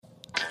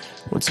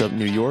What's up,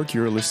 New York?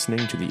 You're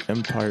listening to the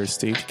Empire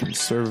State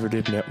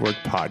Conservative Network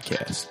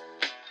podcast.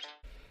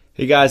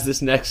 Hey guys,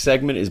 this next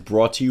segment is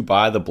brought to you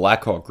by the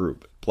Blackhawk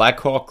Group.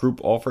 Blackhawk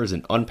Group offers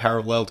an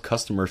unparalleled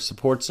customer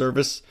support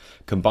service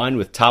combined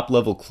with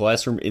top-level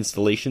classroom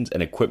installations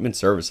and equipment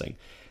servicing.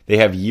 They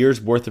have years'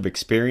 worth of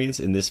experience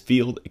in this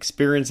field,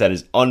 experience that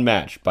is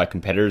unmatched by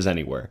competitors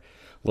anywhere.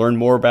 Learn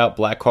more about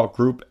Blackhawk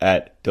Group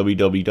at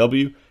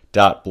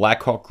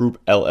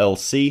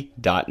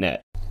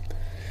www.blackhawkgroupllc.net.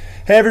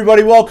 Hey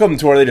everybody, welcome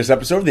to our latest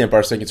episode of the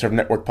Empire State Conservative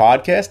Network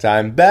podcast.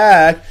 I'm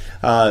back.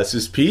 This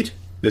is Pete.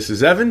 This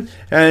is Evan.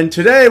 And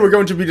today we're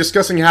going to be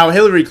discussing how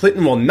Hillary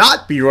Clinton will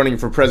not be running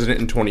for president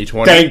in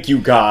 2020. Thank you,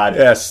 God.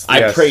 Yes.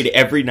 I prayed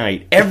every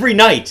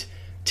night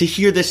to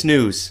hear this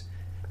news.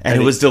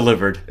 And it was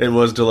delivered. It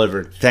was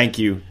delivered. Thank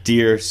you,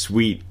 dear,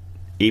 sweet,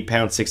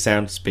 8-pound,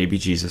 6-ounce baby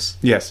Jesus.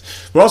 Yes.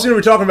 We're also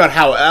going to be talking about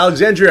how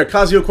Alexandria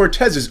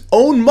Ocasio-Cortez's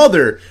own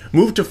mother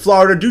moved to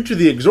Florida due to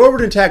the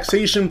exorbitant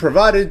taxation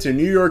provided to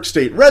New York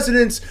State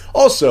residents.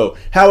 Also,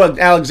 how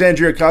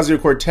Alexandria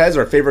Ocasio-Cortez,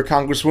 our favorite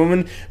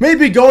congresswoman, may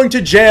be going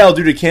to jail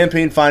due to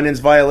campaign finance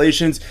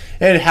violations.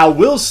 And how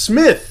Will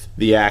Smith,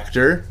 the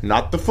actor,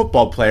 not the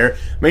football player,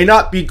 may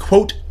not be,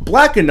 quote,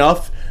 black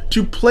enough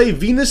to play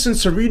Venus and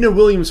Serena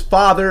Williams'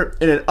 father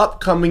in an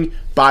upcoming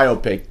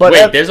biopic. But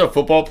wait, there's a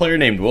football player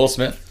named Will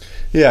Smith?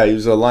 Yeah, he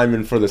was a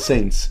lineman for the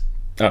Saints.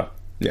 Oh.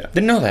 Yeah.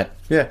 Didn't know that.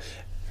 Yeah.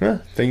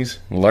 Things.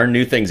 Learn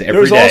new things every day.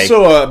 There was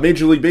also a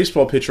Major League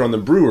Baseball pitcher on the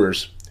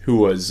Brewers who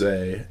was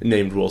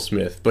named Will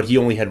Smith, but he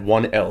only had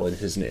one L in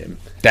his name.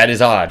 That is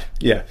odd.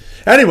 Yeah.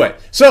 Anyway,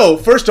 so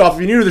first off,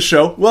 if you're new to the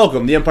show,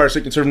 welcome. The Empire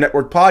State Conservative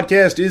Network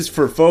podcast is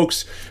for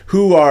folks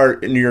who are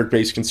New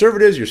York-based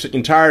conservatives. You're sick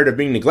and tired of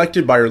being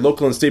neglected by your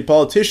local and state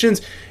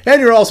politicians, and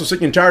you're also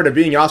sick and tired of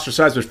being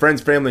ostracized with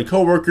friends, family, and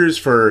coworkers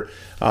for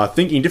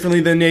thinking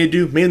differently than they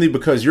do, mainly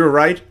because you're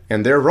right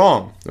and they're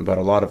wrong about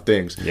a lot of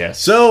things. Yes.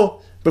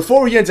 So,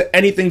 before we get into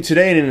anything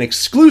today, in an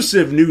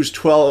exclusive News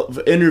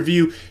 12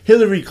 interview,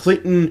 Hillary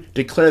Clinton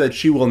declared that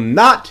she will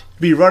not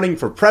be running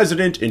for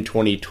president in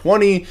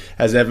 2020,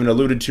 as Evan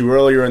alluded to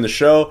earlier in the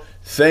show.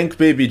 Thank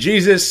baby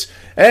Jesus.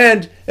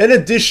 And in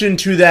addition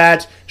to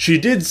that, she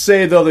did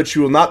say, though, that she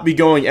will not be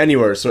going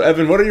anywhere. So,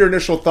 Evan, what are your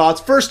initial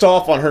thoughts? First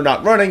off, on her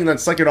not running, and then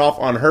second off,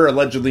 on her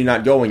allegedly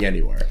not going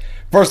anywhere.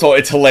 First of all,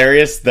 it's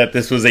hilarious that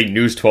this was a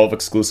News 12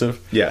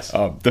 exclusive. Yes.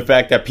 The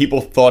fact that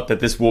people thought that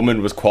this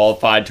woman was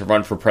qualified to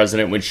run for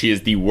president when she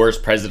is the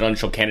worst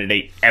presidential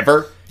candidate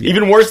ever. Yeah.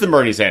 Even worse than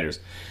Bernie Sanders.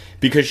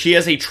 Because she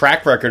has a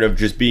track record of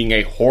just being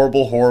a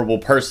horrible, horrible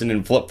person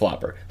and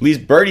flip-flopper. At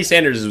least Bernie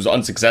Sanders was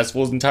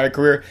unsuccessful his entire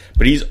career,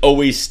 but he's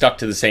always stuck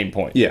to the same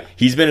point. Yeah.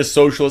 He's been a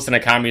socialist and a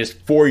communist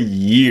for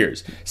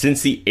years,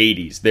 since the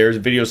 80s. There's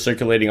videos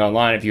circulating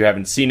online, if you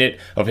haven't seen it,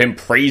 of him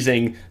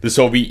praising the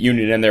Soviet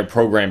Union and their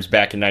programs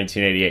back in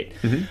 1988.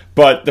 Mm-hmm.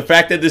 But the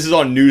fact that this is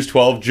on News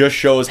 12 just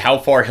shows how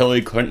far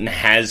Hillary Clinton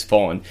has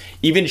fallen.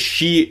 Even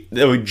she,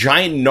 the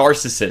giant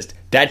narcissist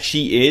that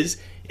she is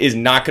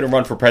not going to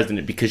run for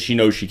president because she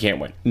knows she can't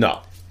win.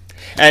 No.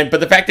 But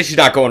the fact that she's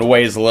not going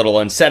away is a little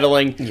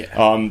unsettling.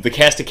 Yeah. The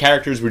cast of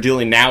characters we're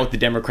dealing now with the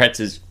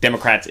Democrats is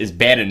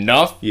bad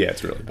enough. Yeah,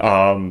 it's really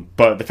bad.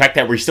 But the fact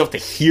that we still have to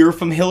hear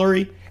from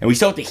Hillary and we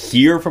still have to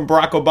hear from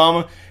Barack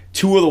Obama,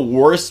 two of the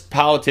worst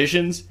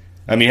politicians.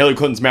 I mean, Hillary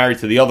Clinton's married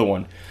to the other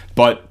one.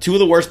 But two of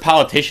the worst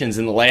politicians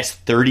in the last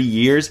 30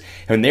 years,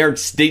 and they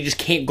just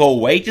can't go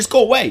away. Just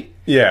go away.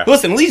 Yeah.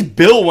 Listen, at least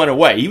Bill went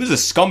away. He was a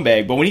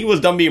scumbag, but when he was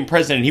done being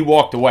president, he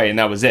walked away, and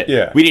that was it.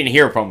 Yeah. We didn't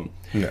hear from him.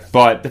 Yeah.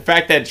 But the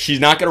fact that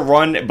she's not going to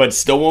run but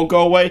still won't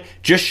go away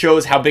just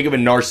shows how big of a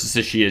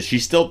narcissist she is. She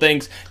still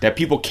thinks that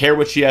people care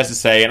what she has to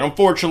say, and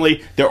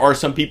unfortunately, there are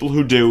some people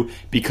who do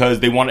because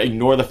they want to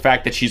ignore the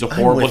fact that she's a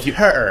horrible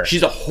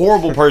She's a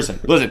horrible person.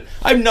 Listen,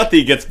 I have nothing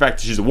against the fact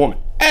that she's a woman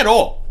at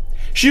all.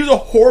 She was a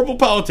horrible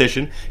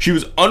politician. She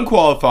was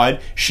unqualified.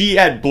 She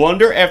had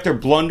blunder after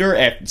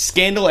blunder,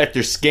 scandal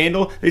after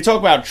scandal. They talk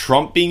about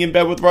Trump being in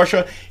bed with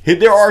Russia.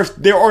 There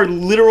are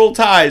literal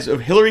ties of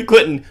Hillary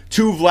Clinton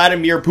to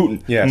Vladimir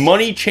Putin. Yes.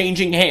 Money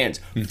changing hands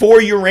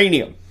for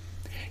uranium.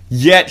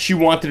 Yet she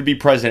wanted to be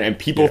president, and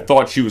people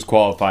thought she was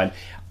qualified.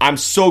 I'm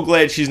so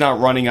glad she's not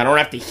running. I don't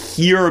have to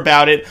hear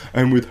about it.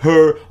 And with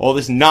her, all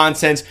this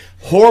nonsense.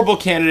 Horrible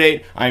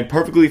candidate. I'm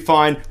perfectly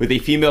fine with a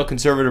female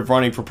conservative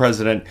running for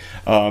president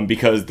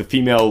because the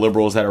female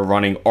liberals that are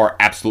running are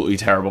absolutely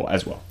terrible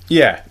as well.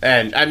 Yeah,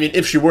 and I mean,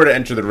 if she were to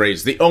enter the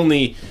race, the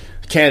only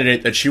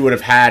candidate that she would have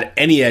had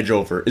any edge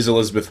over is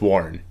Elizabeth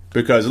Warren.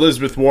 Because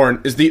Elizabeth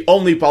Warren is the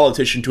only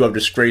politician to have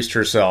disgraced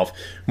herself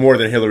more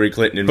than Hillary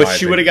Clinton. But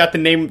she would have got the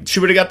name. She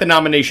would have got the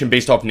nomination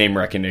based off name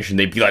recognition.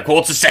 They'd be like, "Well,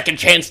 it's a second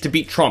chance to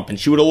beat Trump," and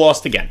she would have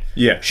lost again.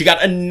 Yeah, she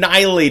got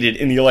annihilated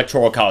in the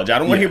Electoral College. I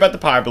don't want to hear about the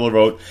popular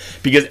vote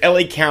because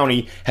LA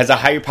County has a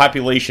higher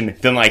population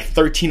than like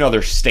 13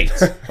 other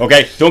states.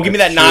 Okay, don't give me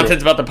that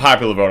nonsense about the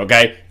popular vote.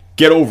 Okay.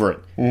 Get over it.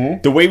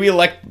 Mm-hmm. The way we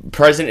elect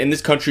president in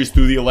this country is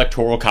through the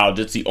Electoral College.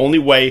 It's the only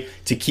way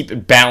to keep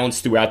it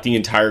balanced throughout the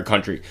entire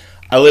country.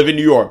 I live in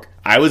New York.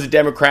 I was a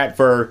Democrat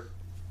for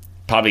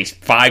probably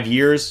 5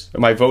 years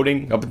of my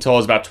voting up until I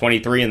was about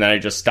 23, and then I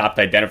just stopped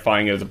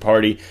identifying as a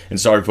party and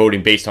started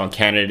voting based on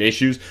candidate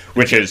issues,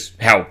 which is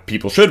how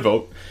people should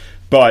vote.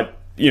 But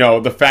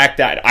the fact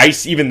that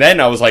even then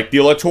I was like, the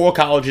Electoral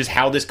College is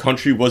how this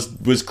country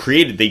was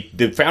created.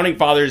 The founding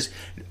fathers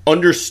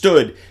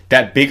understood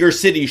that bigger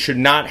cities should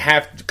not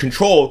have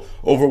control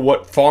over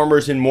what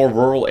farmers in more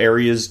rural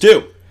areas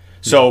do.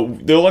 So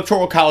the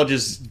Electoral College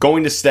is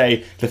going to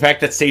stay. The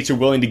fact that states are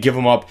willing to give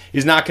them up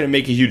is not going to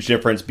make a huge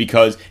difference,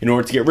 because in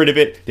order to get rid of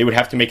it, they would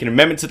have to make an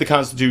amendment to the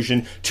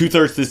Constitution.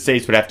 2/3 of the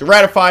states would have to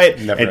ratify it,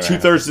 and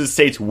 2/3 of the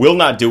states will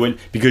not do it,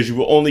 because you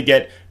will only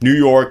get New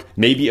York,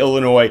 maybe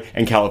Illinois,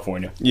 and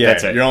California. Yeah,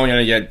 that's it. You're only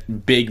going to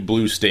get big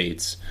blue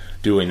states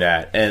doing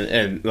that,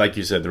 and like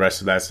you said, the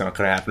rest of that's not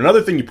going to happen.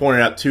 Another thing you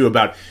pointed out too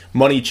about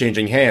money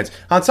changing hands.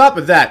 On top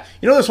of that,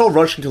 this whole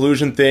Russian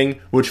collusion thing,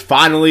 which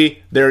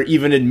finally they're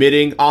even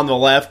admitting on the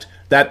left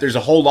that there's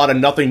a whole lot of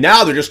nothing.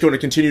 Now they're just going to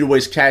continue to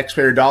waste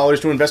taxpayer dollars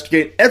to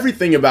investigate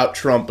everything about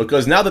Trump,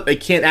 because now that they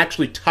can't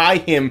actually tie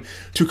him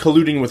to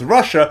colluding with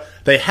Russia,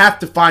 they have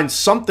to find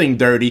something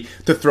dirty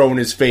to throw in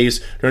his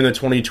face during the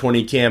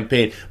 2020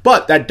 campaign.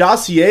 But that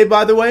dossier,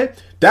 by the way,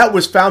 that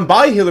was found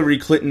by Hillary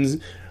Clinton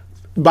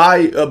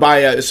by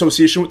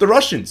association with the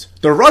Russians.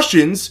 The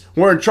Russians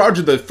were in charge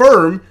of the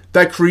firm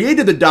that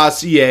created the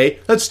dossier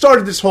that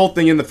started this whole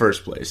thing in the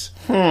first place.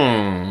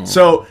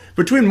 So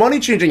between money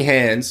changing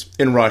hands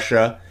in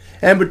Russia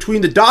and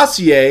between the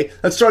dossier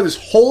that started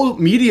this whole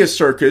media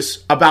circus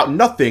about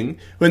nothing,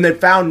 when they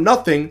found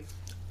nothing,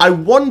 I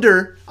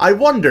wonder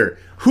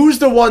who's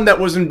the one that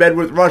was in bed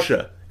with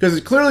Russia? Because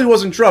it clearly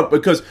wasn't Trump,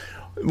 because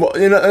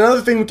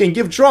another thing we can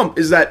give Trump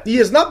is that he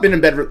has not been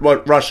in bed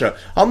with Russia.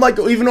 Unlike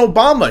even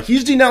Obama,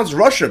 he's denounced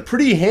Russia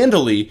pretty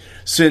handily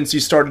since he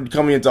started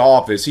coming into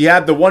office. He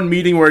had the one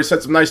meeting where he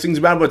said some nice things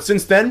about him, but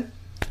since then,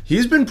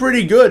 he's been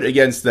pretty good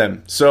against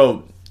them.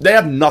 So they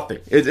have nothing.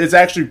 It's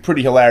actually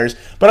pretty hilarious,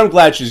 but I'm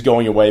glad she's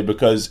going away,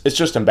 because it's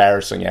just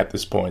embarrassing at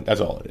this point.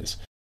 That's all it is.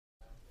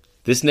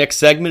 This next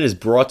segment is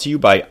brought to you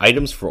by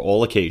Items for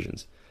All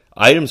Occasions.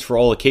 Items for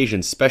All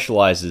Occasions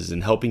specializes in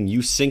helping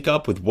you sync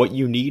up with what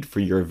you need for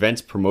your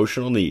event's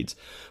promotional needs.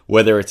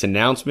 Whether it's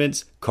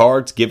announcements,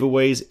 cards,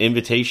 giveaways,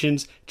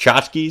 invitations,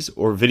 tchotchkes,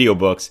 or video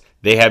books,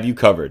 they have you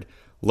covered.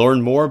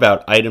 Learn more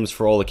about Items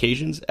for All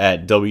Occasions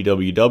at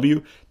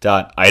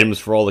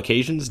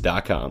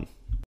www.itemsforalloccasions.com.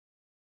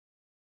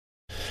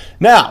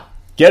 Now,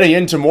 getting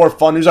into more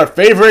fun news, our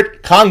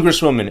favorite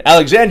Congresswoman,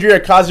 Alexandria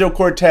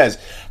Ocasio-Cortez,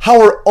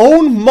 how her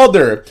own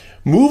mother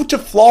moved to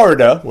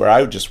Florida, where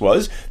I just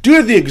was, due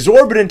to the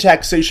exorbitant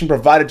taxation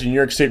provided to New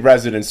York State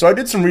residents. So I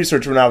did some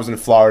research when I was in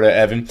Florida,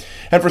 Evan,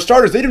 and for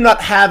starters, they do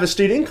not have a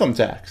state income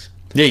tax.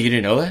 Yeah, you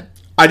didn't know that?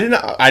 I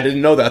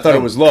didn't know that. I thought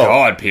it was low.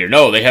 God, Peter,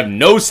 no, they have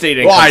no state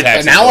income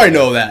tax. Now I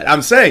know that.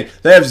 I'm saying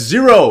they have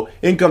zero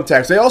income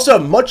tax. They also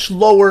have much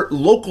lower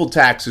local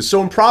taxes.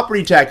 So in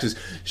property taxes,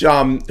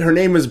 her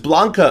name is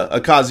Blanca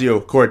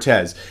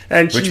Ocasio-Cortez,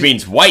 and which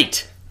means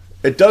white.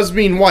 It does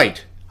mean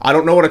white. I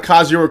don't know what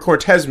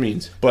Ocasio-Cortez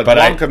means, but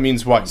Blanca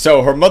means white.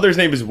 So her mother's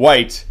name is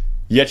White,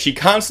 yet she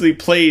constantly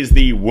plays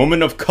the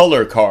woman of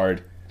color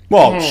card.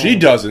 Well, she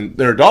doesn't.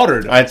 Their daughter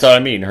does. That's what I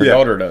mean. Her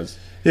daughter does.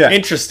 Yeah.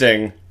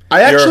 Interesting.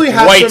 I actually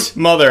have white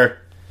mother.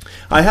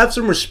 I have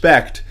some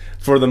respect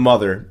for the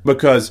mother,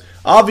 because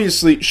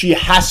obviously she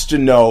has to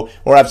know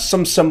or have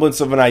some semblance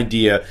of an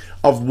idea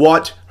of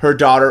what her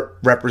daughter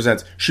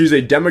represents. She's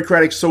a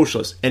democratic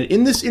socialist, and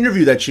in this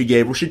interview that she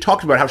gave, where she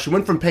talked about how she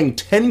went from paying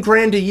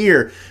 $10,000 a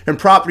year in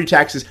property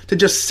taxes to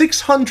just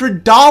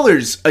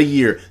 $600 a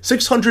year.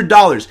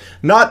 $600,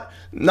 not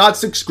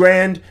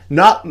 $6,000,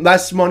 not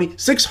less money,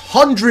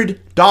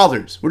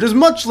 $600, which is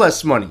much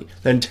less money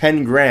than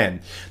 $10,000.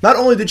 Not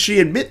only did she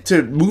admit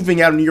to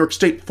moving out of New York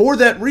State for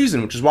that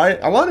reason, which is why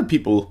a lot of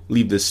people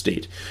leave this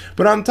state,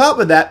 but on top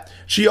of that,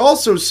 she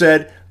also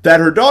said that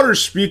her daughter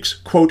speaks,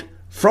 quote,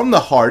 from the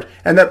heart,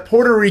 and that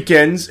Puerto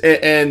Ricans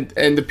and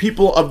the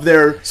people of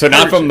their... So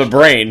not from the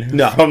brain,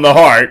 no. From the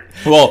heart.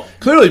 Well,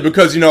 clearly,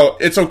 because,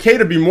 it's okay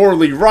to be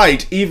morally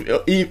right,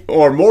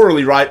 or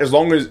morally right, as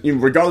long as,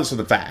 regardless of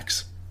the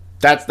facts.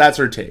 That's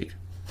her take.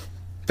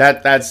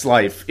 That's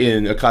life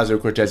in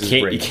Ocasio-Cortez's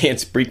brain. You can't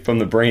speak from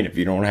the brain if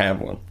you don't have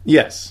one.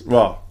 Yes,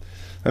 well,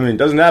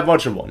 doesn't have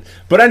much of one.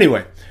 But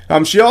anyway,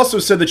 she also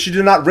said that she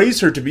did not raise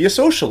her to be a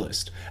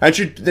socialist. And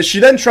she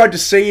then tried to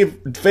save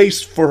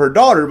face for her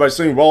daughter by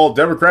saying, well,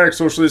 democratic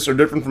socialists are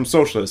different from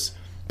socialists.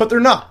 But they're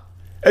not.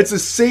 It's the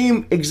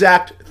same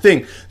exact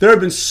thing. There have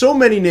been so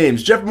many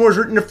names. Jeff Moore's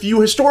written a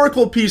few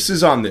historical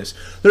pieces on this.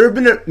 There have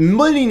been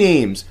many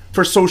names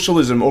for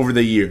socialism over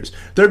the years.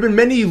 There have been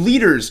many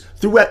leaders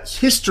throughout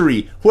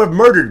history who have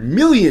murdered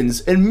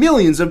millions and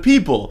millions of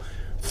people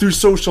through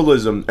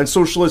socialism and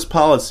socialist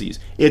policies.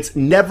 It's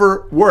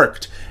never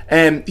worked.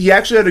 And he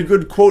actually had a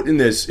good quote in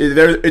this.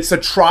 It's a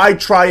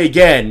try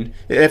again,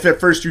 if at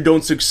first you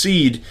don't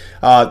succeed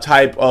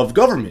type of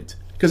government.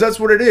 because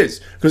that's what it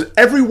is. Because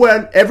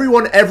everyone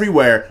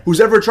everywhere who's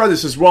ever tried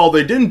this says, well,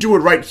 they didn't do it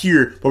right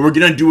here, but we're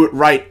going to do it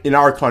right in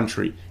our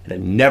country. And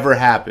it never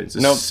happens.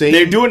 No,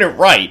 they're doing it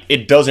right.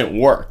 It doesn't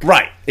work.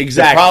 Right,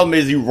 exactly. The problem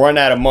is you run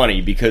out of money,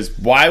 because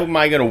why am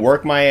I going to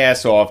work my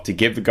ass off to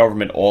give the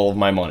government all of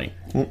my money?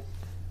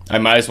 I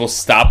might as well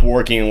stop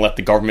working and let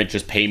the government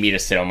just pay me to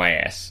sit on my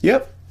ass.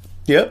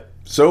 Yep.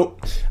 So,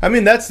 I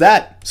mean, that's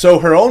that. So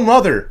her own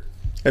mother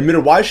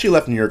admitted why she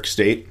left New York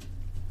State,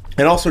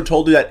 and also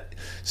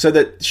said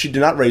that she did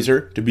not raise her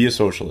to be a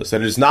socialist.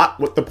 That is not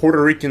what the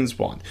Puerto Ricans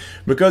want.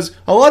 Because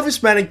a lot of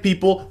Hispanic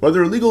people,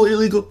 whether legal or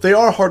illegal, they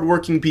are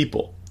hardworking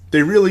people.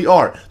 They really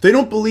are. They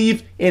don't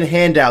believe in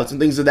handouts and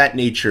things of that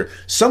nature.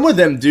 Some of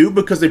them do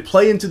because they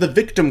play into the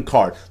victim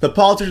card. The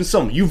politicians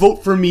tell them, you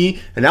vote for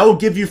me and I will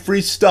give you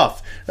free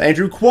stuff.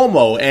 Andrew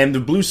Cuomo and the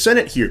Blue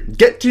Senate here.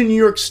 Get to New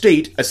York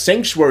State, a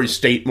sanctuary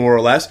state more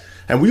or less,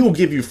 and we will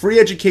give you free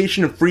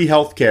education and free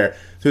health care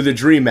through the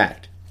DREAM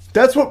Act.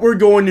 That's what we're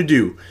going to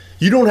do.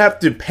 You don't have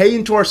to pay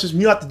into our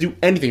system. You don't have to do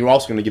anything. We're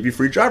also going to give you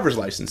free driver's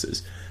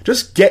licenses.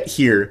 Just get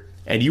here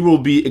and you will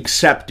be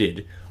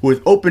accepted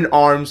with open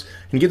arms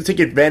and get to take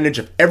advantage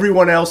of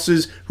everyone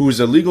else's who is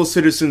a legal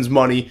citizen's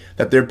money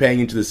that they're paying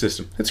into the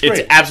system. It's great.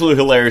 It's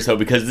absolutely hilarious, though,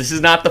 because this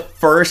is not the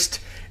first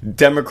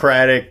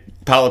Democratic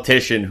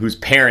politician whose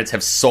parents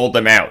have sold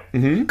them out.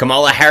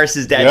 Kamala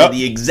Harris's dad did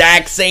the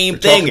exact same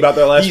thing. We talked about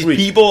that last week.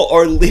 These people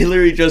are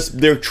literally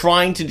they're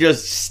trying to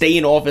just stay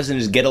in office and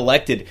just get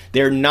elected.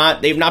 They've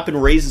not been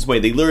raised this way.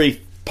 They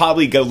literally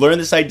probably go learn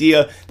this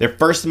idea their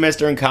first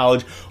semester in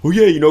college. Oh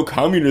yeah,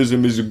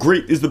 communism is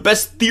the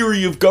best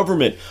theory of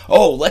government.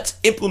 Oh, let's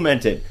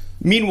implement it.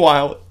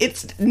 Meanwhile,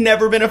 it's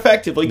never been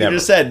effective. Like you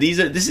just said,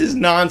 this is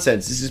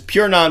nonsense. This is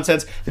pure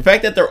nonsense. The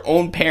fact that their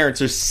own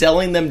parents are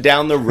selling them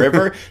down the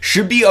river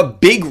should be a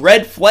big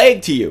red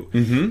flag to you.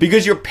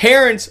 Because your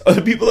parents are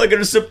the people that are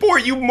going to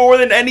support you more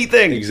than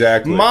anything.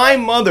 Exactly. My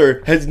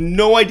mother has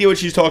no idea what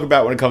she's talking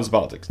about when it comes to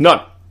politics.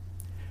 None.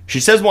 She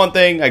says one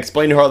thing, I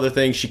explain to her other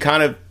things. She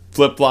kind of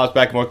flip-flops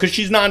back and forth because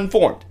she's not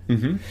informed.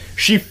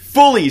 She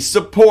fully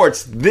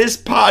supports this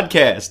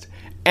podcast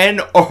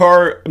and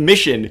our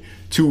mission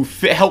to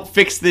help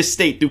fix this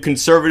state through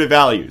conservative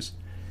values.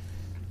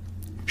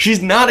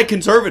 She's not a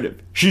conservative.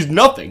 She's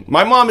nothing.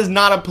 My mom is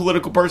not a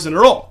political person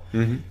at all.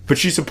 But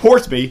she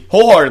supports me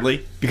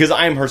wholeheartedly because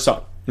I am her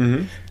son.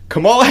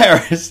 Kamala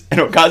Harris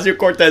and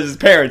Ocasio-Cortez's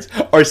parents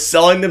are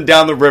selling them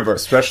down the river.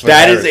 Especially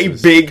that is a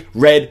big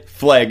red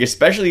flag,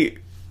 especially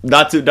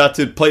not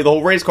to play the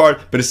whole race card,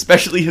 but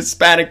especially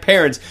Hispanic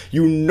parents.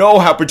 You know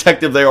how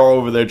protective they are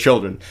over their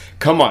children.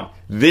 Come on.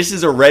 This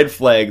is a red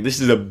flag. This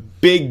is a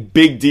big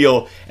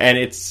deal, and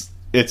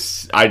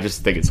I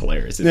just think it's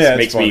hilarious. It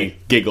makes me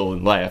giggle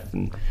and laugh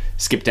and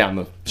skip down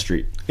the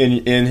street.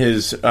 In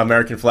his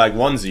American flag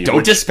onesie.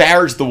 Don't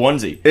disparage the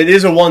onesie. It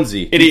is a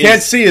onesie. You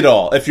can't see it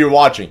all if you're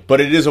watching, but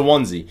it is a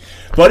onesie.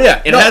 But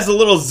yeah, it has a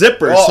little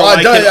zipper, so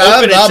I can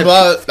open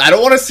it. I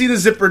don't want to see the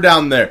zipper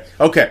down there.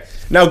 Okay,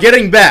 now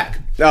getting back.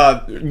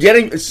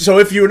 So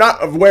if you're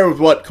not aware of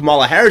what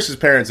Kamala Harris's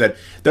parents said,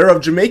 they're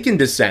of Jamaican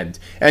descent,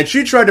 and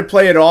she tried to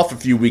play it off a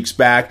few weeks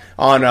back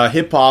on a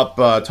hip-hop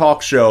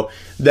talk show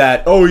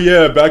that, oh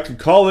yeah, back in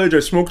college,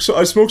 I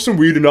smoked some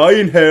weed and I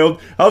inhaled.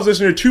 I was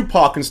listening to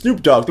Tupac and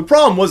Snoop Dogg. The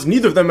problem was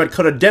neither of them had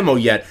cut a demo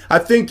yet. I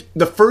think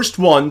the first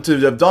one to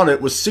have done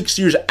it was 6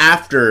 years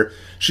after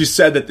she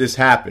said that this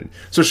happened.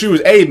 So she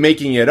was,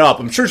 making it up.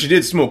 I'm sure she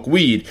did smoke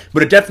weed,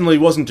 but it definitely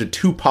wasn't to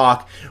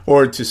Tupac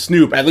or to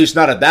Snoop, at least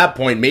not at that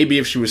point. Maybe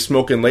if she was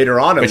smoking later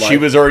on in life. But she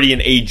was already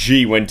an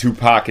AG when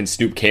Tupac and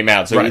Snoop came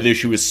out. So either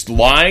she was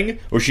lying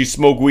or she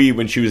smoked weed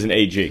when she was an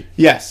AG.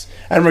 Yes.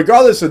 And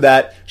regardless of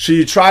that,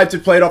 she tried to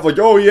play it off like,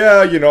 oh yeah,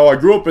 I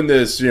grew up in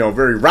this,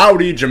 very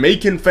rowdy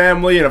Jamaican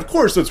family, and of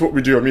course that's what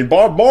we do. I mean,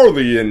 Bob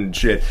Marley and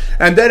shit.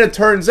 And then it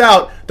turns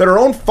out that her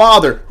own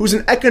father, who's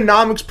an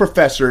economics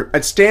professor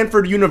at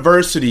Stanford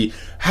University,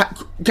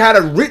 had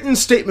a written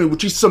statement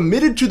which he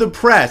submitted to the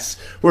press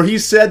where he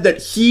said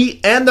that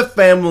he and the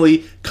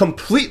family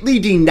completely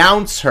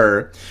denounce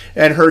her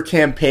and her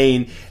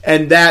campaign,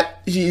 and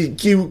that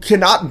you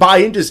cannot buy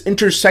into this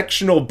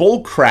intersectional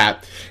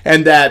bullcrap,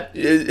 and that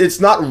it's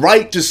not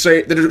right to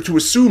say that, to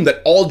assume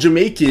that all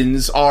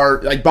Jamaicans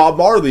are like Bob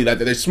Marley, that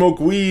they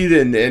smoke weed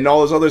and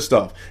all this other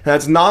stuff. And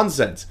that's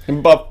nonsense.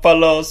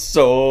 Buffalo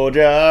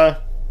Soldier.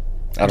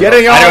 I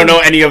don't know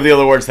any of the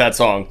other words to that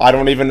song. I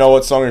don't even know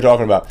what song you're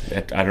talking about.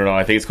 I don't know.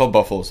 I think it's called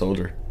Buffalo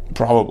Soldier.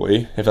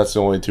 Probably, if that's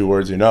the only two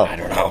words you know. I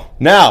don't know.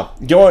 Now,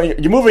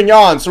 you're moving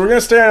on, so we're going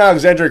to stay on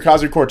Alexandria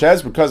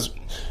Ocasio-Cortez because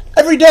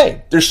every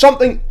day, there's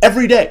something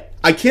every day.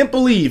 I can't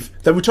believe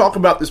that we talk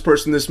about this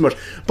person this much.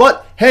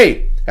 But,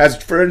 hey,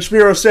 as French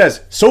Miro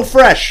says, so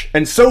fresh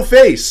and so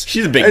face.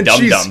 She's a big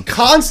dum-dum. She's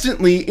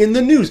constantly in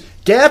the news.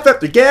 Gaffe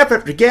after gaffe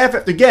after gaffe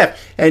after gaffe.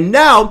 And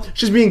now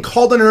she's being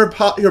called on her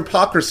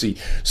hypocrisy.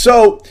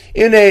 So,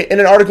 in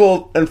an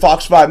article in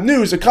Fox 5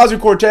 News,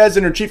 Ocasio-Cortez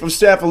and her chief of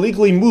staff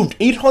illegally moved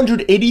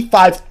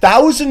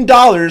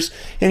 $885,000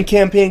 in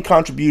campaign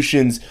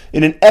contributions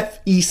in an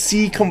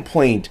FEC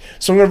complaint.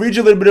 So I'm going to read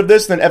you a little bit of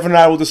this, and then Evan and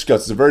I will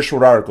discuss. It's a very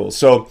short article.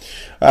 So,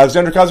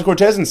 Alexandria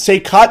Ocasio-Cortez and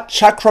Saikat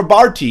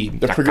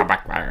Chakrabarti.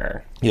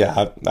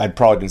 Yeah, I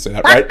probably didn't say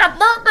that right.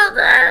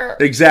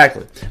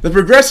 Exactly. The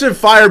progressive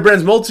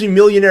firebrand's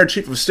multi-millionaire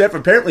chief of staff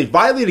apparently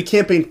violated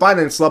campaign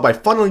finance law by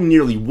funneling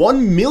nearly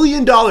 $1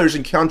 million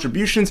in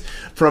contributions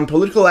from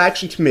political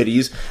action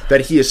committees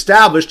that he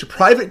established to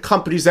private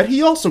companies that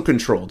he also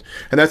controlled.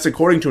 And that's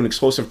according to an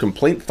explosive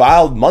complaint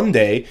filed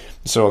Monday,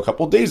 so a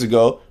couple days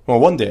ago, well,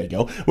 one day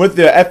ago, with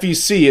the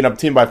FEC and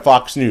obtained by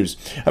Fox News.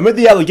 Amid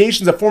the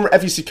allegations, a former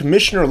FEC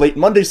commissioner late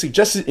Monday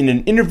suggested in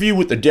an interview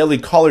with the Daily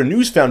Caller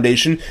News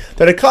Foundation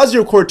that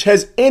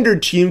Ocasio-Cortez and her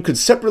team could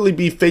separately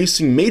be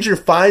facing major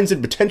fines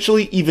and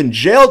potentially even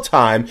jail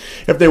time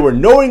if they were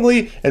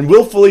knowingly and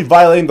willfully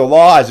violating the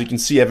law. As you can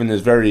see, Evan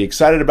is very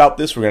excited about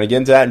this. We're going to get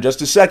into that in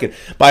just a second.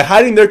 By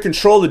hiding their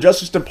control of the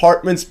Justice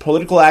Department's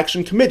Political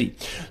Action Committee.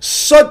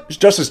 So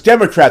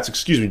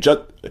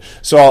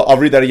I'll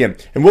read that again.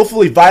 And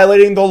willfully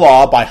violating the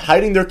law by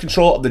hiding their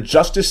control of the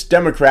Justice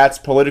Democrats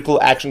Political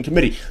Action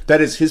Committee.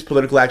 That is his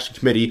political action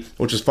committee,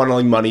 which is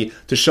funneling money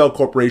to shell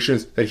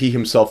corporations that he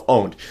himself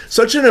owned.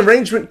 Such an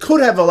arrangement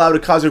could have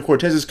allowed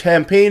Ocasio-Cortez's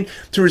campaign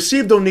to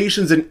receive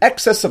donations in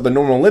excess of the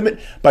normal limit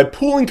by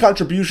pooling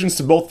contributions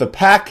to both the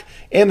PAC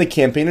and the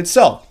campaign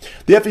itself.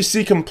 The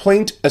FEC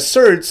complaint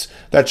asserts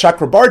that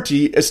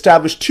Chakrabarti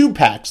established two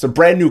PACs, the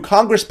Brand New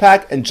Congress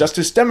PAC and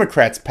Justice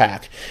Democrats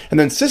PAC, and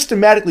then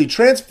systematically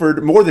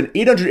transferred more than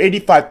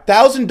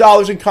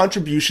 $885,000 in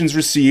contributions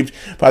received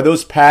by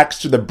those PACs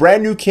to the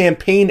Brand New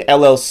Campaign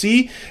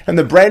LLC and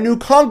the Brand New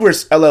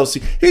Congress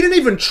LLC. He didn't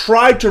even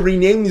try to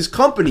rename these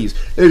companies.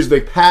 There's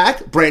the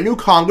PAC, Brand New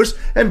Congress,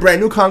 and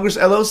Brand New Congress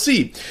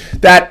LLC,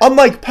 that,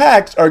 unlike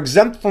PACs, are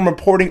exempt from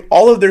reporting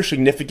all of their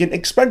significant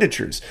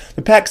expenditures.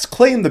 The PACs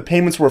claim the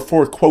payments were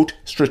for, quote,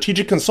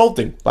 strategic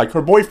consulting, like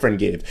her boyfriend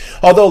gave.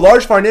 Although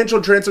large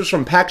financial transfers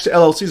from PACs to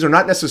LLCs are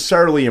not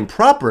necessarily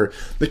improper,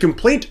 the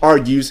complaint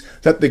argues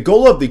that the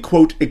goal of the,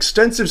 quote,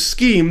 extensive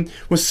scheme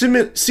was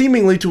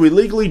seemingly to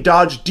illegally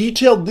dodge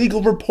detailed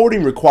legal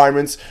reporting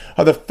requirements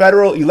of the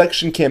Federal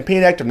Election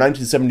Campaign Act of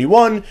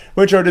 1971,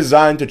 which are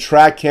designed to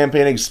track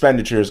campaign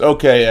expenditures.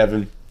 Okay,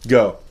 Evan,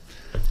 go.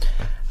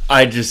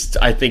 I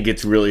think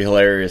it's really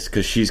hilarious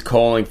because she's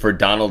calling for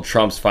Donald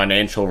Trump's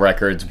financial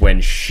records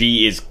when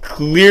she is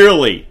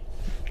clearly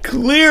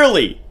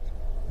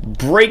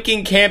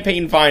breaking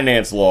campaign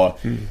finance law.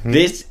 Mm-hmm.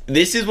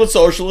 This is what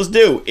socialists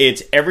do.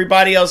 It's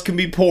everybody else can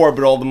be poor,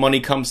 but all the money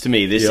comes to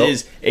me. This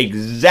is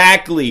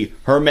exactly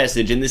her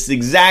message, and this is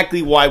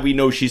exactly why we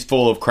know she's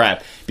full of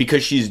crap,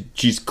 because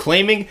she's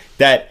claiming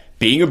that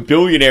being a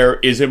billionaire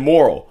is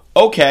immoral.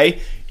 Okay,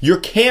 your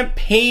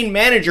campaign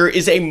manager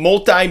is a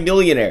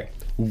multi-millionaire.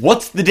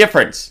 What's the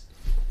difference?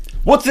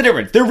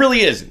 There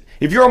really isn't.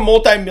 If you're a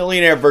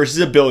multi-millionaire versus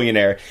a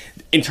billionaire,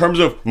 in terms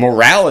of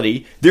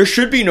morality, there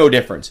should be no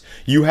difference.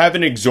 You have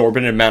an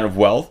exorbitant amount of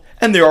wealth,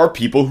 and there are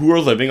people who are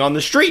living on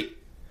the street.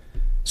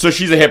 So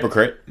she's a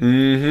hypocrite.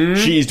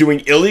 Mm-hmm. She's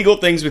doing illegal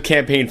things with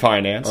campaign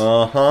finance.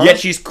 Yet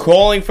she's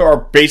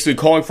basically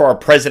calling for our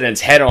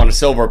president's head on a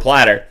silver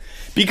platter.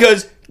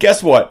 Because,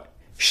 guess what?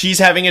 She's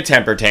having a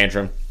temper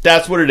tantrum.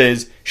 That's what it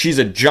is. She's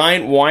a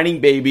giant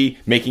whining baby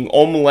making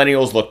all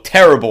millennials look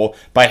terrible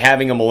by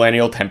having a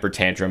millennial temper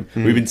tantrum.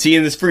 We've been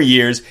seeing this for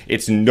years.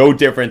 It's no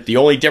different. The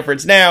only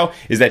difference now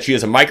is that she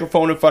has a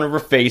microphone in front of her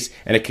face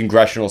and a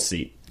congressional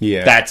seat.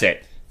 Yeah. That's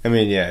it. I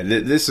mean, yeah,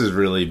 this is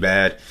really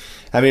bad.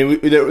 I mean,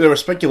 there was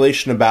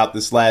speculation about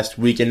this last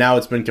week, and now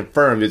it's been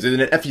confirmed. It's an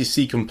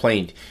FEC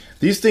complaint.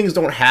 These things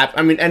don't happen.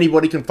 I mean,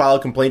 anybody can file a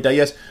complaint, I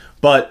guess,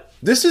 but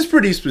this is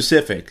pretty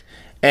specific.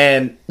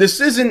 And this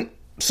isn't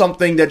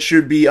something that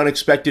should be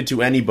unexpected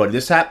to anybody.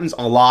 This happens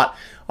a lot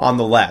on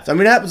the left. I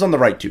mean, it happens on the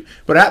right too,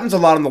 but it happens a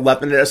lot on the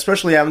left, and it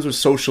especially happens with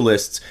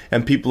socialists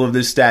and people of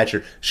this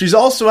stature. She's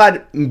also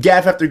had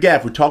gaffe after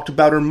gaffe. We talked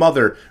about her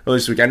mother earlier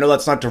this week. I know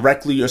that's not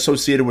directly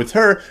associated with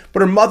her,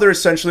 but her mother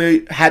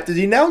essentially had to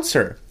denounce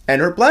her and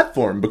her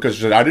platform because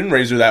she said, I didn't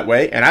raise her that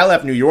way, and I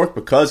left New York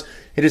because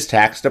it is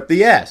taxed up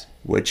the ass,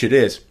 which it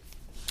is.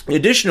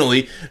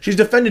 Additionally, she's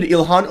defended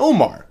Ilhan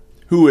Omar,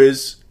 who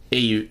is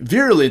a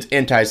virulent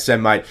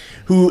anti-Semite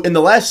who, in the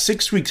last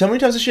 6 weeks, how many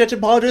times has she had to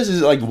apologize?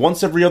 Is it like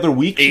once every other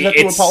week she had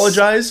to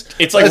apologize?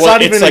 It's like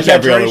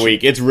every other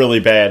week. It's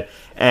really bad.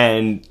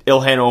 And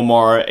Ilhan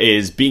Omar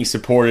is being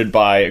supported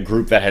by a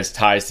group that has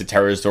ties to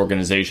terrorist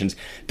organizations.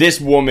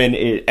 This woman,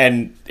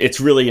 and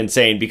it's really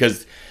insane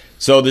because,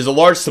 so there's a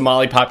large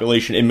Somali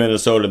population in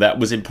Minnesota that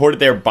was imported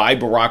there by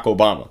Barack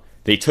Obama.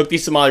 They took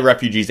these Somali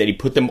refugees and he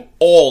put them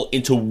all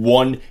into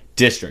one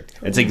district.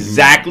 That's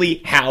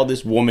exactly how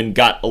this woman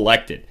got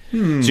elected. So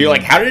you're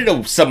like, how did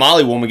a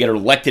Somali woman get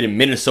elected in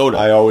Minnesota?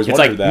 I always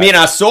wondered that.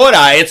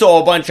 Minnesota, it's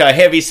all a bunch of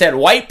heavy-set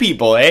white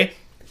people, eh?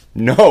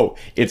 No,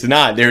 it's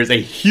not. There is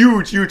a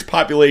huge, huge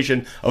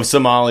population of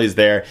Somalis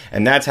there,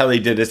 and that's how they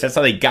did this. That's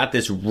how they got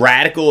this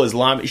radical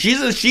Islam. She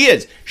is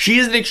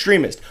an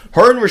extremist.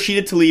 Her and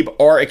Rashida Tlaib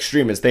are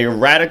extremists. They are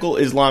radical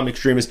Islam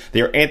extremists.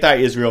 They are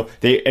anti-Israel.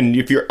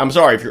 If you're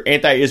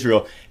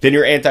anti-Israel, then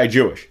you're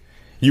anti-Jewish.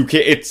 You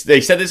can't.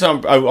 They said this on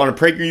a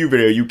PragerU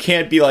video. You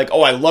can't be like,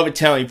 oh, I love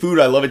Italian food,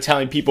 I love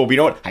Italian people, but you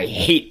know what? I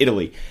hate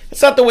Italy.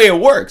 That's not the way it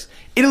works.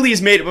 Italy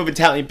is made up of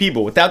Italian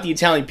people. Without the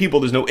Italian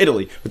people, there's no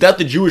Italy. Without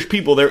the Jewish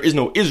people, there is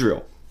no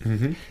Israel.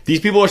 Mm-hmm.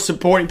 These people are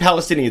supporting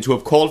Palestinians who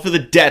have called for the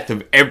death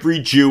of every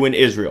Jew in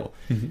Israel.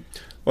 Mm-hmm.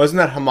 Wasn't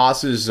that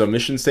Hamas's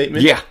mission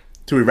statement? Yeah.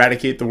 To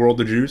eradicate the world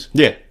of Jews?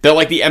 Yeah. They're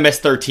like the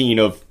MS-13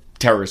 of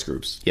terrorist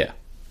groups. Yeah.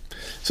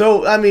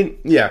 So, I mean,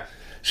 yeah.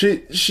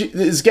 She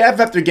is gaffe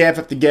after gaffe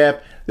after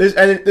gaffe.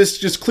 This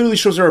just clearly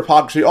shows her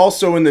hypocrisy.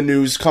 Also in the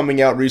news coming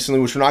out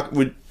recently, which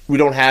we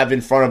don't have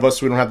in front of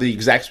us, we don't have the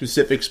exact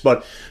specifics,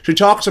 but she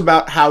talks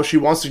about how she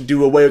wants to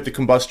do away with the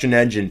combustion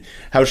engine,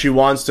 how she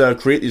wants to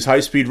create these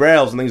high-speed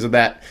rails and things of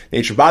that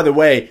nature. By the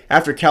way,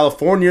 after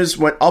California's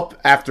went up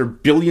after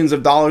billions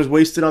of dollars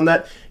wasted on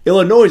that,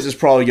 Illinois is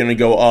probably going to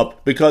go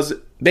up because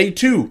they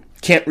too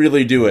can't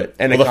really do it.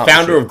 And the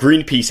founder of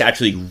Greenpeace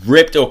actually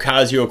ripped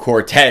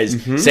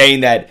Ocasio-Cortez,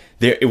 saying that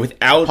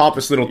without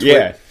pompous little twit.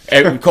 Yeah,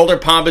 and called her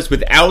pompous.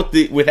 Without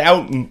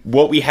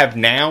what we have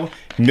now,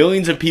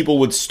 millions of people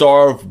would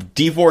starve.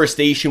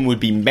 Deforestation would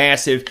be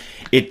massive.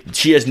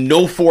 She has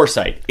no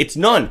foresight. It's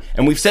none.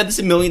 And we've said this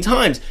a million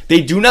times.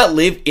 They do not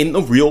live in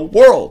the real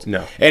world.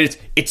 No. And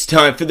it's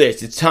time for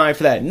this. It's time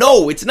for that.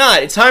 No, it's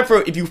not. It's time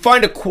for, if you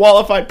find a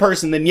qualified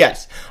person, then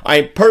yes, I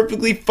am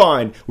perfectly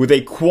fine with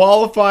a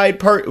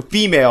qualified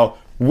female,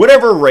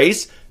 whatever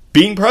race,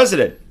 being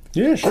president.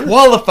 Yeah, sure.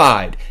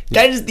 Qualified.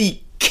 That is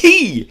the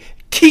key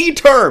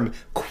term.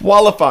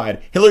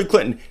 Qualified. Hillary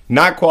Clinton,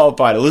 not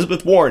qualified.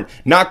 Elizabeth Warren,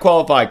 not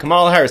qualified.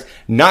 Kamala Harris,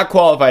 not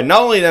qualified.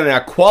 Not only are they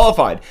not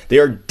qualified, they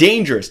are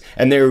dangerous.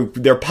 And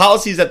their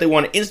policies that they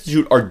want to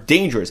institute are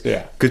dangerous.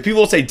 Yeah. Because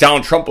people will say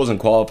Donald Trump wasn't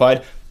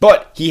qualified,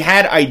 but he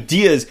had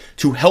ideas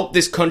to help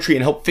this country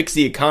and help fix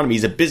the economy.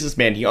 He's a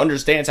businessman. He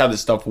understands how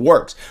this stuff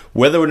works.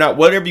 Whether or not,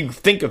 whatever you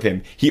think of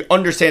him, he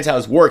understands how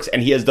this works,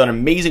 and he has done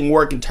amazing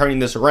work in turning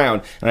this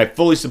around. And I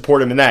fully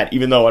support him in that,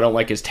 even though I don't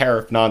like his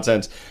tariff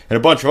nonsense and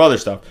a bunch of other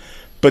stuff.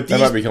 But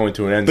that might be coming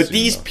to an end. But soon,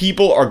 these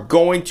people are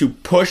going to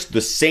push the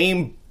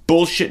same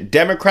bullshit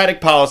Democratic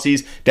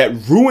policies that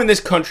ruined this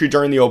country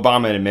during the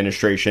Obama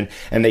administration,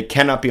 and they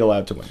cannot be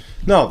allowed to win.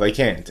 No, they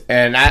can't.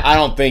 And I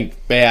don't think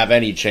they have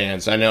any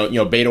chance. I know,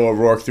 Beto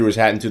O'Rourke threw his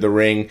hat into the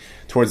ring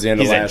towards the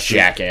end of last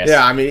year. He's a jackass.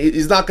 Yeah, I mean,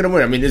 he's not going to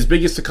win. I mean, his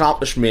biggest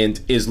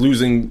accomplishment is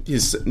losing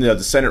the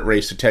Senate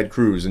race to Ted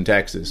Cruz in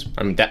Texas.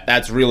 I mean,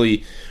 that's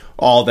really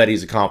all that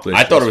he's accomplished.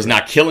 I thought it was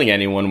not killing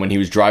anyone when he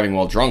was driving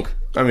while drunk.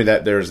 I mean,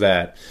 there's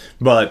that.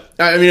 But,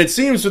 I mean, it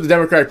seems with the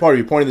Democratic Party,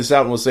 we pointed this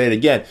out and we'll say it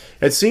again,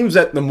 it seems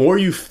that the more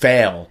you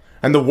fail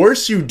and the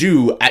worse you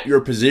do at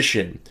your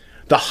position,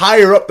 the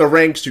higher up the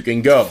ranks you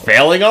can go.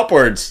 Failing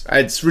upwards.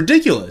 It's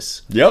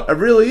ridiculous. Yep. It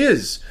really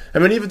is. I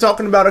mean, even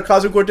talking about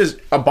Ocasio-Cortez,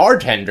 a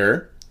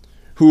bartender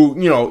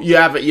who, you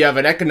have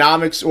an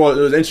economics, well,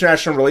 it was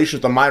international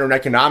relations with a minor in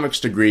economics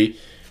degree,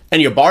 and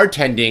you're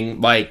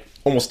bartending like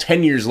almost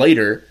 10 years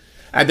later,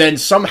 and then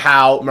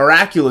somehow,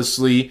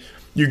 miraculously,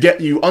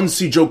 you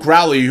unseat Joe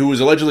Crowley, who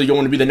was allegedly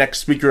going to be the next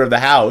Speaker of the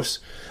House,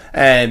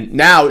 and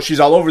now she's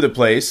all over the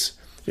place.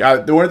 Yeah,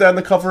 they weren't they on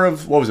the cover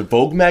of, what was it,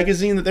 Vogue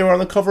magazine that they were on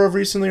the cover of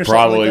recently or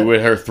Probably something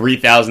like that? with her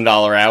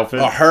 $3,000 outfit.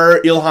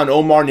 Her, Ilhan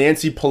Omar,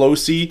 Nancy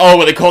Pelosi. Oh,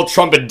 what they called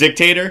Trump a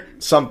dictator?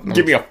 Something.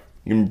 Give me a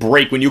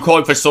break. When you call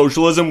it for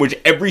socialism, which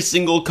every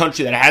single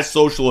country that has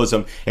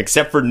socialism,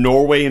 except for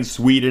Norway and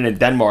Sweden and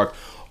Denmark,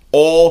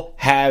 all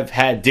have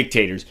had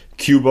dictators.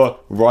 Cuba,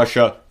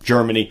 Russia,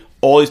 Germany,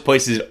 all these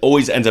places, it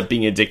always ends up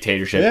being a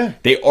dictatorship. Yeah.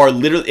 They are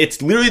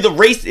it's literally the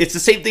race. It's the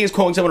same thing as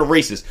calling someone a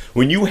racist.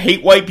 When you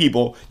hate white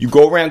people, you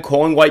go around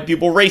calling white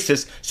people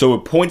racist, so it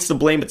points the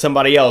blame at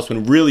somebody else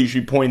when really you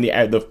should be pointing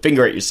the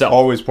finger at yourself.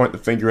 Always point the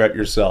finger at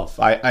yourself.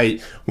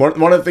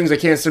 One of the things I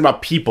can't say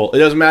about people, it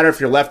doesn't matter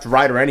if you're left,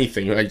 right, or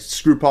anything.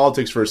 Screw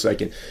politics for a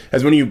second.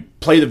 As when you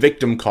play the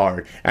victim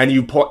card and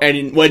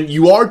when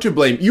you are to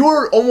blame,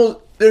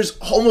 there's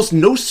almost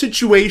no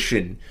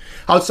situation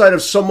outside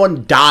of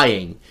someone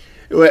dying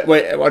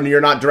when you're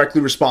not directly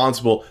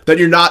responsible, that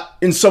you're not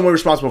in some way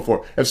responsible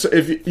for.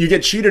 If you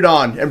get cheated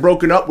on and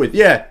broken up with,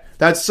 yeah,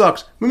 that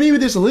sucks. But maybe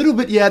there's a little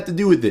bit you have to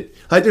do with it.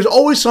 Like, there's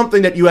always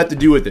something that you have to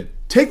do with it.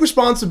 Take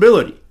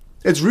responsibility.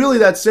 It's really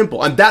that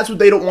simple. And that's what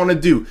they don't want to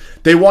do.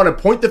 They want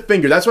to point the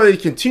finger. That's why they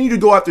continue to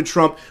go after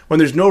Trump when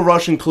there's no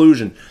Russian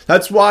collusion.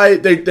 That's why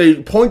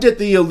they point at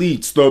the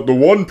elites, the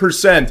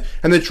 1%,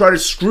 and they try to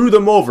screw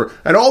them over.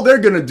 And all they're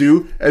going to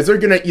do is they're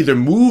going to either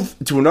move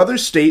to another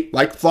state,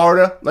 like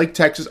Florida, like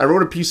Texas. I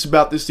wrote a piece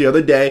about this the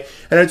other day,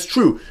 and it's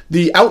true.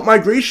 The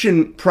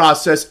out-migration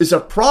process is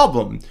a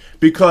problem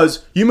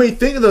because you may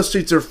think those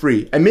states are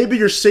free, and maybe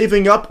you're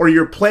saving up or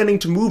you're planning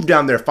to move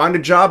down there, find a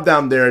job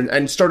down there,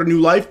 and start a new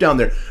life down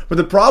there. But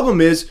the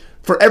problem is,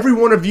 For every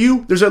one of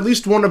you, there's at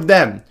least one of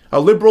them. A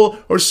liberal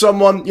or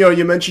someone,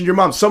 you mentioned your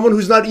mom, someone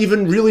who's not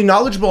even really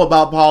knowledgeable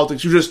about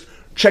politics, who just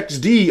checks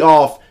D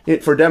off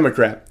it for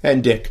Democrat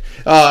and Dick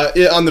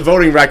on the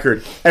voting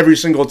record every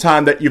single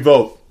time that you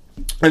vote.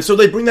 And so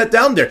they bring that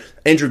down there.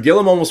 Andrew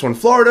Gillum almost won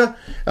Florida.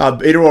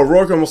 Beto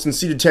O'Rourke almost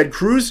unseated Ted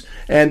Cruz.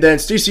 And then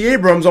Stacey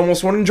Abrams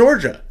almost won in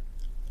Georgia.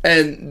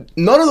 And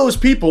none of those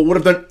people would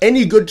have done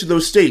any good to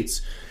those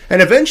states.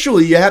 And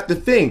eventually you have to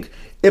think,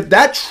 if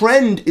that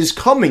trend is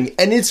coming,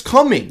 and it's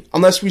coming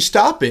unless we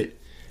stop it,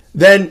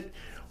 then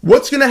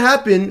what's going to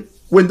happen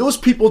when those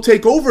people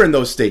take over in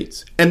those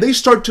states and they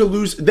start to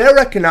lose their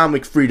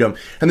economic freedom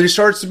and there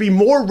starts to be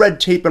more red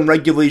tape and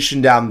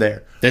regulation down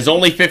there? There's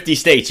only 50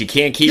 states. You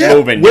can't keep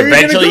moving.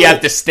 Eventually you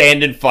have to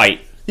stand and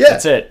fight. Yeah.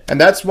 That's it.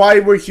 And that's why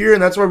we're here,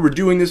 and that's why we're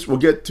doing this. We'll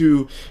get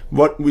to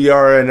what we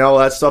are and all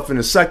that stuff in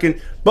a second.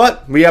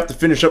 But we have to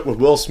finish up with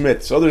Will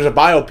Smith. So there's a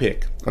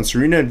biopic on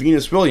Serena and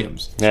Venus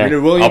Williams. Yeah,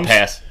 Serena Williams. I'll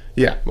pass.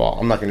 Yeah, well,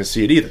 I'm not going to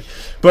see it either.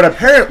 But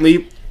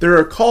apparently, there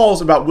are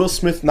calls about Will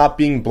Smith not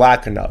being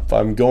black enough.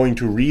 I'm going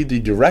to read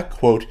the direct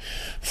quote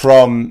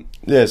from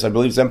this. I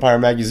believe it's Empire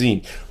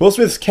Magazine. Will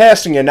Smith's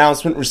casting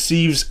announcement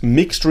receives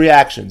mixed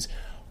reactions.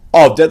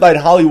 Deadline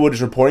Hollywood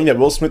is reporting that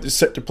Will Smith is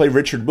set to play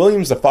Richard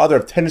Williams, the father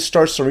of tennis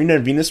star Serena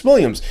and Venus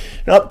Williams,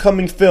 in an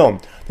upcoming film.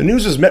 The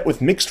news was met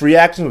with mixed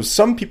reactions, with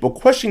some people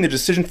questioning the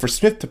decision for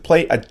Smith to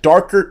play a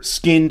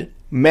darker-skinned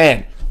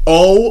man.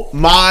 Oh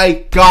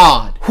my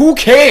God. Who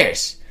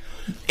cares?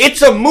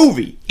 It's a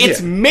movie.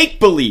 It's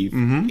make-believe.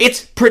 Mm-hmm.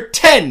 It's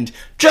pretend.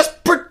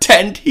 Just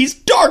pretend he's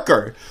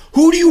darker.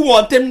 Who do you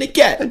want them to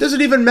get? It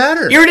doesn't even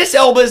matter. Idris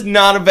Elba is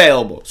not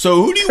available.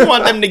 So who do you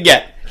want them to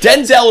get?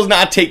 Denzel is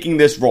not taking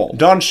this role.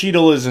 Don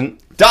Cheadle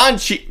isn't. Don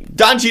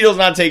Cheadle's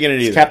not taking it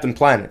either. It's Captain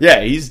Planet. Yeah,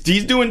 he's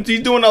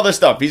doing other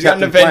stuff. He's got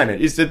an event.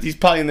 He's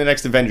probably in the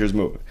next Avengers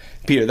movie.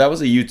 Peter, that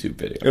was a YouTube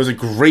video. It was a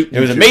great. It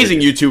was an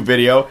amazing YouTube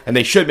video, and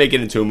they should make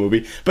it into a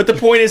movie. But the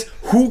point is,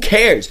 who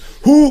cares?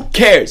 Who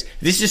cares?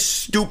 This is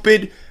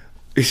stupid.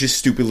 This is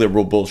stupid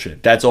liberal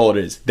bullshit. That's all it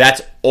is.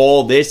 That's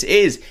all this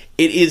is.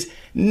 It is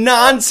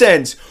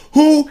nonsense.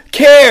 Who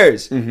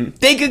cares? Mm-hmm.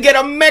 They could get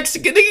a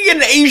Mexican, they could get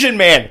an Asian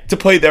man to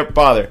play their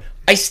father.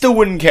 I still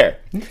wouldn't care.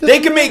 They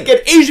could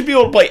get Asian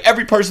people to play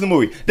every person in the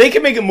movie. They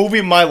could make a movie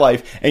of my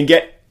life and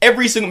make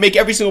every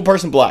single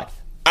person black.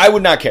 I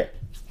would not care.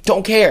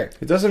 Don't care.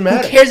 It doesn't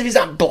matter. Who cares if he's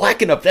not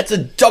black enough? That's the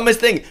dumbest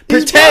thing.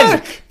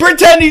 Pretend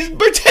he's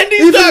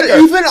darker.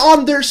 Even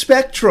on their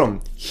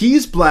spectrum,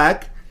 he's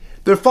black.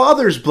 Their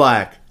father's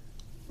black.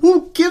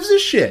 Who gives a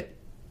shit?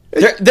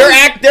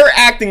 They're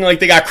acting like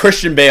they got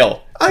Christian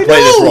Bale to play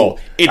this role.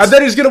 And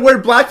then he's gonna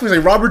wear blackface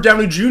like Robert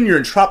Downey Jr.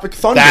 in Tropic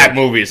Thunder. That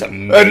movie is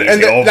amazing.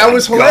 And that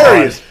was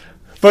hilarious.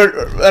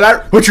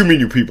 God. What you mean,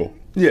 you people?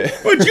 Yeah.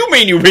 What you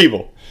mean, you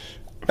people?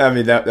 I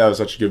mean, that was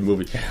such a good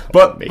movie.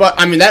 But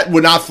I mean, that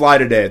would not fly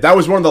today. That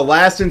was one of the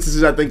last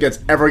instances I think that's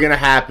ever going to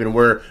happen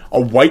where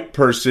a white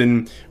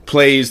person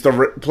plays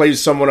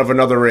someone of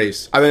another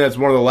race. I think that's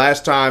one of the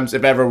last times,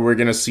 if ever, we're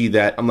going to see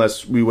that,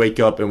 unless we wake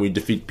up and we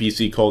defeat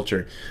PC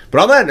culture.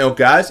 But on that note,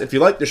 guys, if you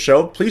like the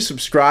show, please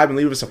subscribe and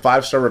leave us a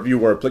 5-star review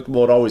where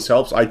applicable. It always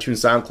helps.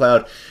 iTunes,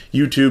 SoundCloud,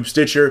 YouTube,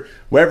 Stitcher,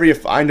 wherever you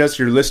find us,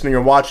 you're listening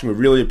or watching, we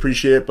really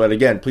appreciate it. But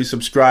again, please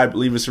subscribe,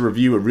 leave us a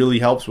review. It really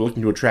helps. We're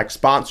looking to attract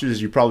sponsors,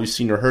 as you've probably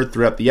seen or heard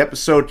throughout the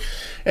episode.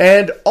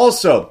 And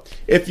also,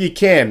 if you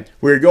can,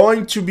 we're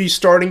going to be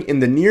starting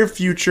in the near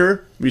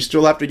future. We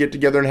still have to get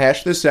together and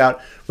hash this out.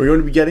 We're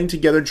going to be getting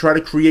together to try to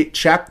create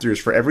chapters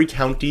for every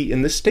county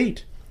in the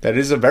state. That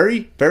is a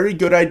very, very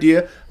good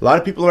idea. A lot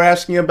of people are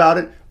asking about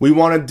it. We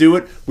want to do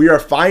it. We are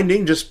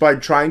finding, just by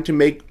trying to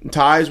make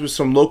ties with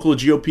some local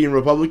GOP and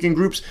Republican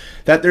groups,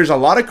 that there's a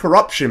lot of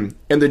corruption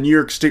in the New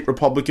York State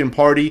Republican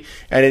Party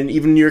and in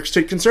even New York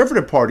State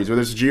conservative parties,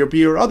 whether it's the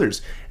GOP or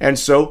others. And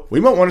so we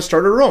might want to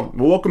start our own.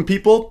 We'll welcome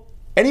people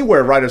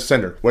anywhere right of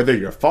center, whether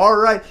you're far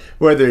right,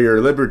 whether you're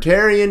a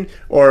libertarian,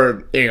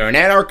 or you're an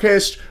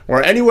anarchist,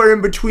 or anywhere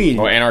in between.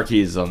 Oh,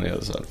 anarchy is on the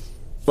other side.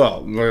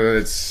 Well,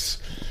 it's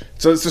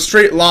a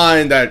straight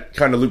line that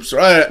kind of loops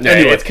around.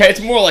 Anyway,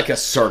 it's more like a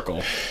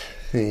circle.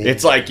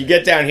 It's like you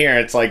get down here,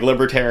 it's like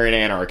libertarian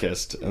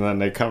anarchist, and then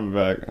they come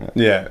back.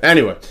 Yeah.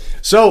 Anyway,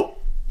 so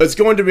it's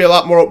going to be a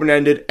lot more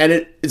open-ended, and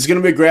it's going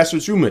to be a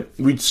grassroots movement.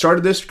 We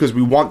started this because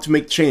we want to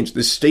make change.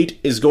 The state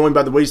is going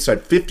by the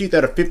wayside. 50th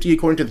out of 50,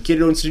 according to the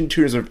Cato Institute in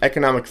terms of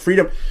economic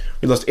freedom.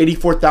 We lost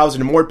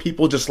 84,000 more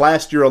people just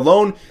last year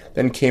alone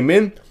than came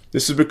in.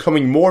 This is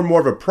becoming more and more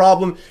of a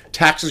problem.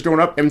 Taxes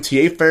going up.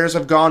 MTA fares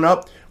have gone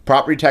up.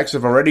 Property taxes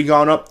have already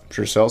gone up. I'm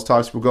sure sales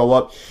tax will go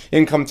up.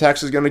 Income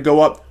tax is going to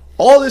go up.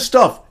 All this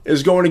stuff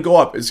is going to go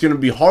up. It's going to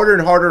be harder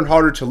and harder and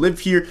harder to live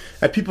here,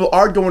 and people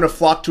are going to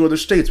flock to other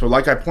states. But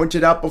like I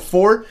pointed out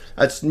before,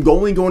 that's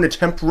only going to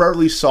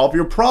temporarily solve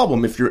your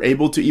problem if you're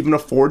able to even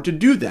afford to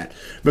do that.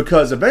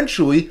 Because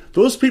eventually,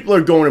 those people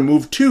are going to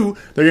move too.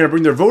 They're going to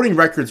bring their voting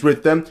records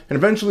with them, and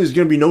eventually there's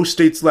going to be no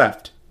states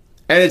left.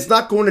 And it's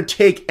not going to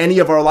take any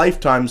of our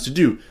lifetimes to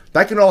do.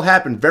 That can all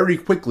happen very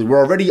quickly.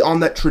 We're already on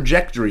that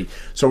trajectory,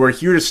 so we're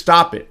here to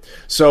stop it.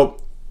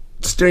 So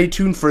stay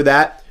tuned for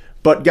that.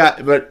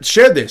 But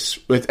share this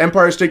with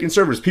Empire State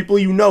Conservatives, people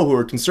you know who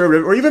are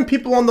conservative, or even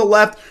people on the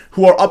left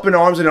who are up in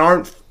arms and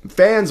aren't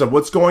fans of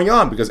what's going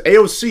on, because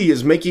AOC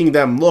is making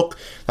them look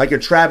like a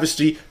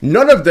travesty.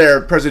 None of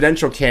their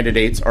presidential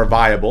candidates are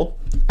viable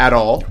at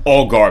all.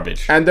 All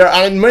garbage. And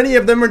many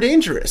of them are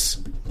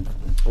dangerous.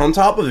 On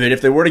top of it,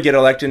 if they were to get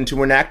elected,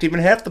 to enact even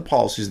half the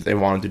policies that they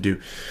wanted to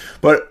do.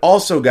 But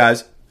also,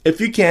 guys,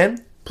 if you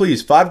can,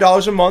 please,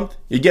 $5 a month,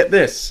 you get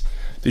this.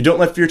 The Don't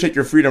Let Fear Take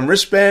Your Freedom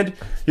wristband.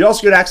 You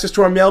also get access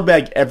to our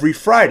mailbag every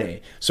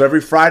Friday. So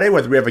every Friday,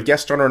 whether we have a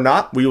guest on or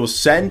not, we will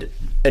send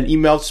an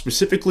email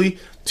specifically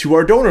to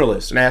our donor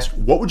list and ask,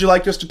 what would you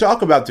like us to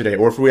talk about today?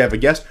 Or if we have a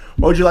guest,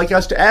 what would you like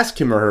us to ask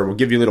him or her? We'll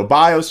give you a little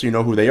bio so you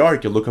know who they are. You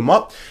can look them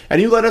up,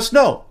 and you let us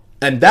know.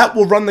 And that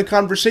will run the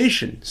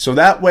conversation. So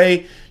that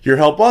way, you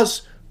help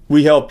us,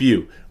 we help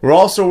you. We're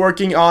also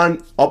working on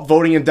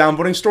upvoting and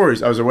downvoting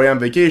stories. I was away on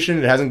vacation.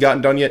 It hasn't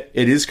gotten done yet.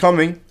 It is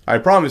coming. I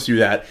promise you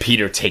that.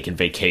 Peter taking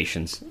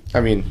vacations.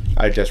 I mean,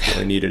 I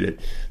desperately needed it.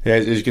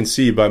 As you can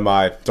see by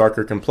my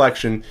darker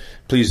complexion,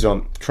 please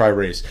don't try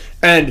race.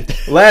 And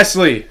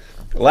lastly,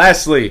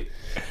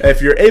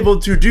 if you're able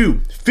to do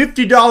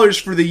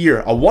 $50 for the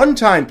year, a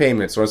one-time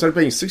payment, so instead of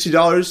paying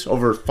 $60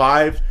 over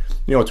 12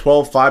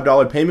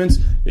 $5 payments,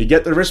 you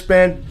get the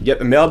wristband, you get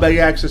the mailbag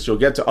access, you'll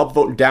get to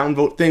upvote and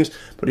downvote things,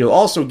 but you'll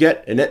also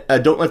get a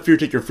Don't Let Fear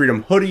Take Your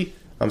Freedom hoodie.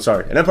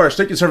 An Empire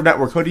State Conservative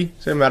Network hoodie.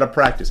 Same out of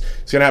practice.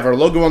 It's going to have our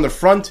logo on the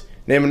front,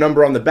 name and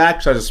number on the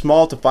back, size of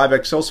small to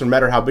 5XL, so no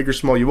matter how big or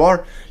small you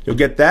are, you'll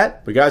get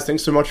that. But guys,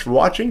 thanks so much for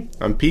watching.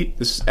 I'm Pete.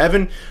 This is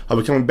Evan. I'll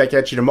be coming back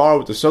at you tomorrow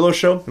with the solo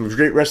show. Have a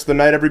great rest of the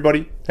night,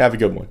 everybody. Have a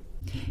good one.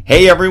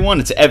 Hey everyone,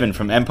 it's Evan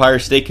from Empire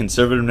State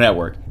Conservative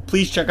Network.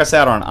 Please check us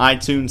out on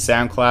iTunes,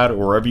 SoundCloud, or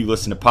wherever you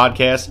listen to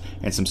podcasts,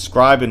 and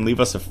subscribe and leave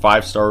us a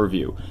 5-star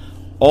review.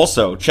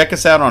 Also, check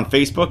us out on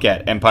Facebook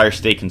at Empire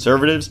State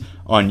Conservatives,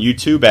 on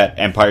YouTube at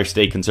Empire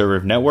State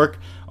Conservative Network,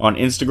 on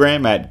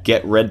Instagram at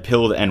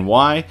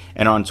GetRedPilledNY,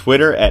 and on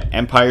Twitter at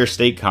Empire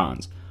State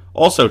Cons.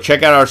 Also,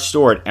 check out our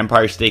store at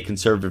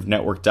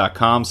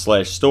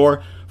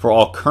EmpireStateConservativeNetwork.com/store for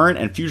all current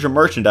and future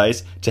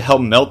merchandise to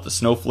help melt the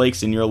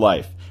snowflakes in your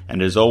life.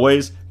 And as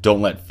always,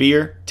 don't let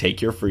fear take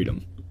your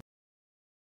freedom.